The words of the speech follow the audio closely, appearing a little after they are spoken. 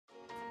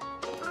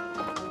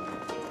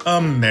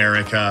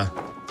America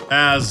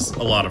has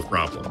a lot of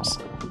problems.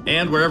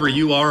 And wherever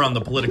you are on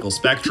the political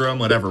spectrum,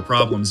 whatever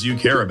problems you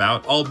care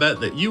about, I'll bet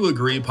that you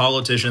agree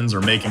politicians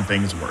are making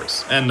things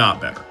worse, and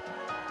not better.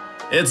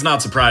 It's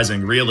not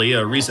surprising, really.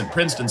 A recent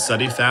Princeton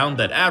study found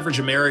that average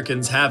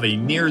Americans have a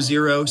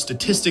near-zero,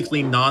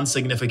 statistically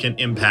non-significant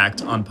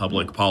impact on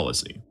public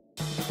policy.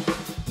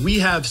 We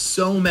have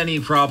so many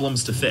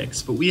problems to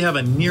fix, but we have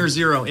a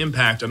near-zero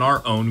impact on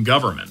our own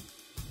government.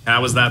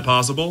 How is that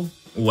possible?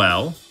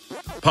 Well,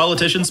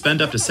 politicians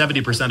spend up to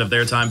 70% of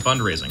their time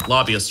fundraising.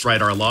 Lobbyists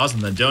write our laws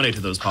and then donate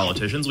to those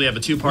politicians. We have a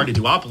two-party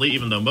duopoly,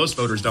 even though most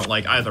voters don't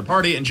like either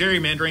party, and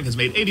gerrymandering has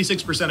made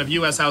 86% of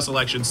US House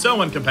elections so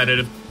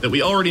uncompetitive that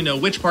we already know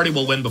which party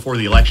will win before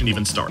the election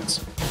even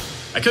starts.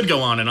 I could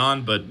go on and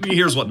on, but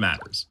here's what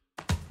matters.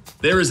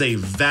 There is a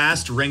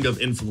vast ring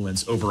of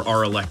influence over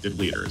our elected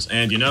leaders,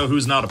 and you know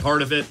who's not a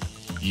part of it?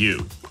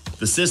 You.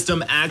 The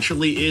system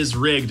actually is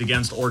rigged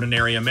against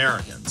ordinary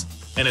Americans,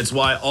 and it's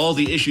why all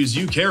the issues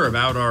you care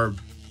about are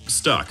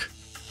stuck.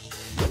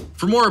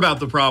 For more about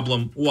the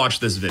problem,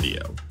 watch this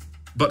video.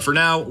 But for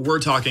now,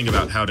 we're talking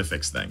about how to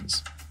fix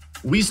things.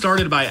 We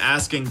started by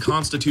asking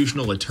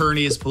constitutional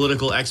attorneys,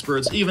 political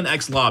experts, even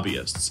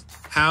ex-lobbyists,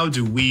 how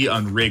do we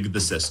unrig the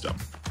system?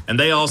 And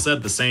they all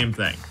said the same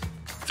thing.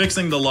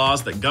 Fixing the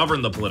laws that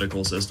govern the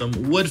political system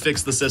would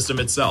fix the system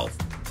itself.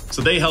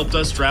 So they helped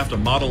us draft a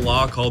model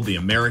law called the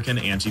American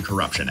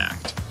Anti-Corruption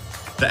Act.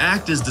 The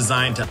act is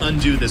designed to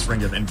undo this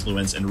ring of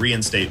influence and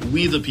reinstate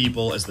we the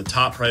people as the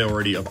top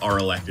priority of our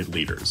elected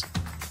leaders.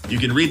 You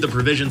can read the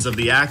provisions of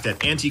the act at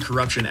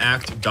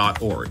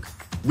anticorruptionact.org.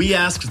 We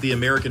asked the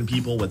American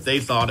people what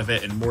they thought of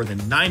it, and more than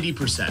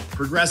 90%,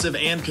 progressive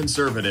and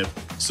conservative,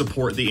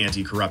 support the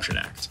Anti-Corruption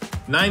Act.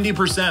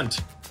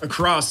 90%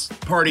 across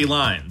party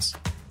lines.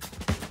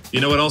 You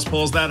know what else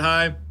pulls that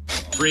high?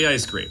 Free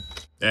ice cream.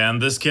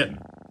 And this kitten.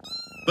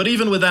 But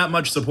even with that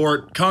much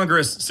support,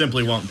 Congress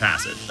simply won't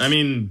pass it. I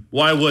mean,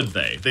 why would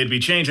they? They'd be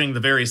changing the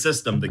very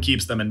system that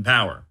keeps them in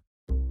power.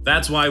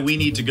 That's why we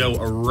need to go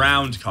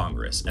around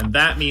Congress, and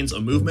that means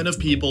a movement of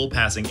people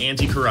passing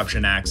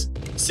anti-corruption acts,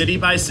 city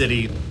by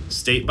city,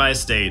 state by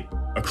state,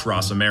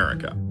 across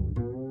America.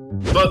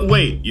 But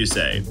wait, you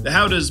say,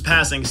 how does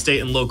passing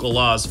state and local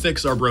laws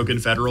fix our broken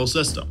federal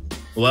system?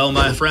 Well,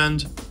 my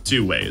friend,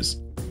 two ways.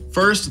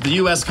 First, the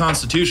US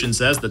Constitution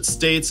says that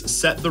states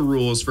set the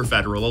rules for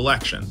federal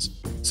elections.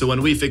 So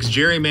when we fix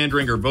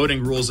gerrymandering or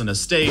voting rules in a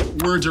state,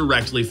 we're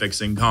directly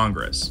fixing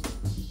Congress.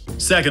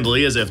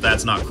 Secondly, as if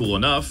that's not cool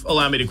enough,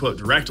 allow me to quote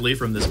directly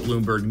from this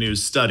Bloomberg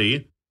News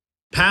study,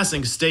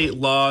 passing state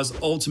laws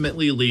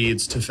ultimately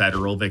leads to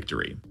federal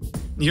victory.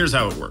 Here's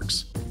how it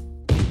works.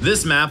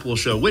 This map will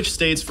show which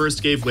states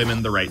first gave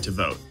women the right to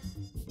vote.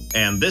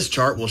 And this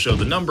chart will show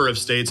the number of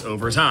states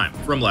over time,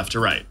 from left to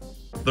right.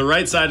 The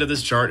right side of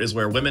this chart is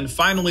where women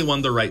finally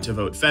won the right to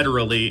vote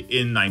federally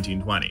in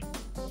 1920.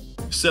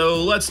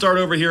 So let's start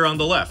over here on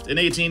the left, in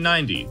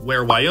 1890,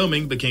 where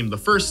Wyoming became the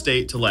first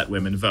state to let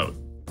women vote.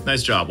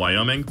 Nice job,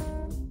 Wyoming.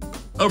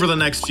 Over the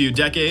next few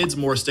decades,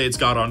 more states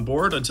got on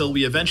board until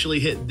we eventually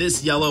hit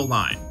this yellow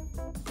line.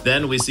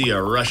 Then we see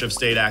a rush of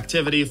state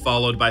activity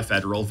followed by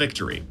federal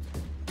victory.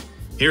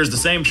 Here's the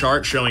same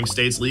chart showing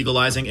states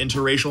legalizing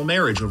interracial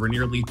marriage over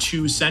nearly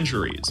 2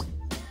 centuries.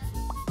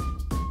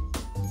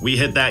 We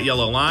hit that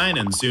yellow line,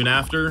 and soon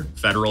after,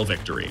 federal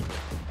victory.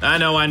 I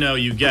know,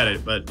 you get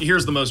it, but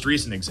here's the most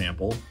recent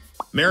example.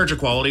 Marriage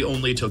equality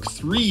only took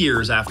 3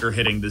 years after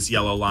hitting this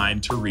yellow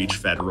line to reach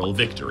federal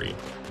victory.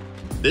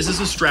 This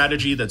is a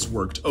strategy that's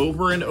worked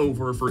over and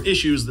over for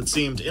issues that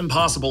seemed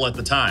impossible at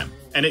the time,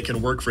 and it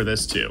can work for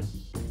this too.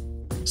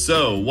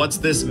 So, what's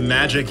this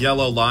magic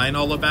yellow line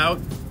all about?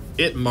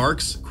 It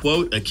marks,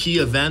 quote, a key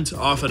event,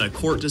 often a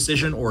court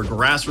decision or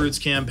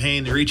grassroots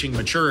campaign reaching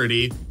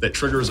maturity that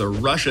triggers a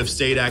rush of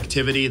state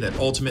activity that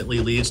ultimately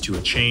leads to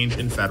a change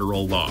in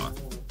federal law.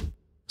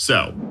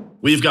 So,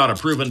 we've got a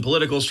proven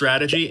political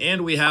strategy,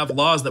 and we have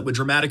laws that would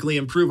dramatically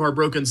improve our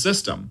broken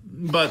system.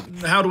 But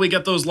how do we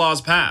get those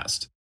laws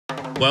passed?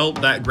 Well,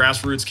 that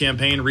grassroots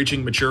campaign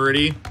reaching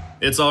maturity,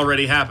 it's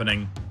already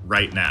happening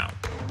right now.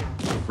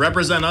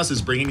 Represent Us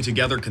is bringing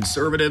together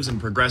conservatives and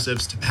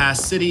progressives to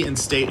pass city and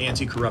state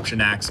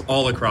anti-corruption acts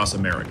all across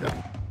America.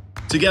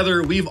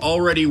 Together, we've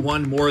already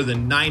won more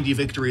than 90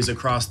 victories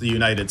across the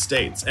United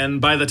States,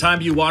 and by the time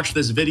you watch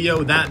this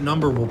video, that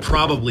number will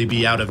probably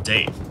be out of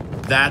date.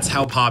 That's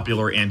how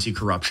popular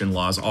anti-corruption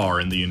laws are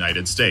in the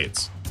United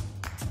States.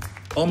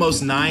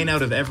 Almost 9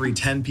 out of every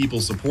 10 people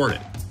support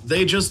it.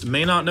 They just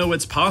may not know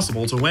it's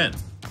possible to win.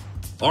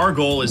 Our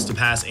goal is to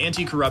pass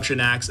anti-corruption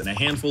acts in a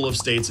handful of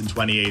states in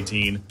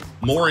 2018,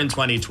 more in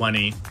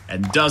 2020,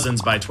 and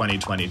dozens by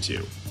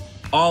 2022.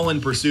 All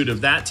in pursuit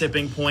of that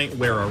tipping point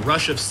where a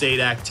rush of state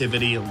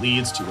activity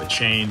leads to a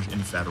change in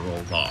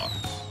federal law.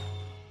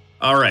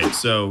 Alright,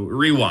 so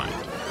rewind.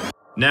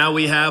 Now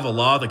we have a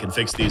law that can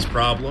fix these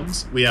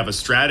problems, we have a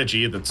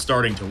strategy that's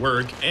starting to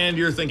work, and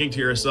you're thinking to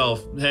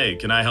yourself, hey,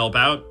 can I help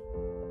out?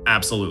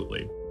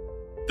 Absolutely.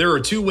 There are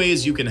 2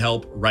 ways you can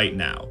help right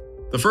now.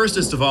 The first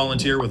is to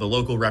volunteer with a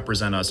local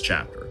Represent Us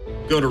chapter.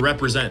 Go to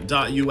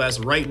represent.us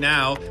right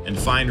now and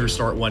find or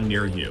start one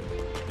near you.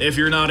 If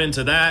you're not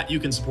into that, you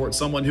can support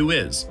someone who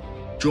is.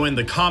 Join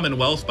the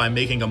Commonwealth by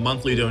making a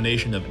monthly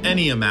donation of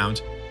any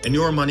amount, and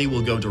your money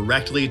will go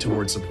directly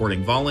towards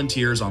supporting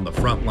volunteers on the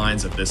front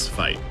lines of this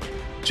fight.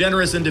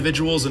 Generous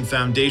individuals and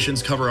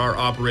foundations cover our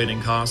operating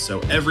costs,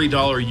 so every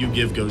dollar you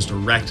give goes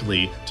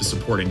directly to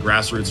supporting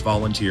grassroots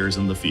volunteers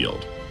in the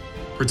field.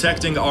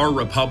 Protecting our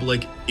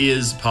republic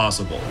is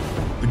possible.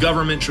 The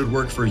government should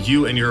work for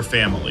you and your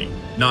family,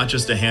 not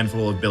just a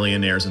handful of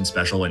billionaires and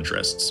special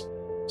interests.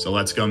 So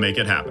let's go make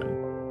it happen.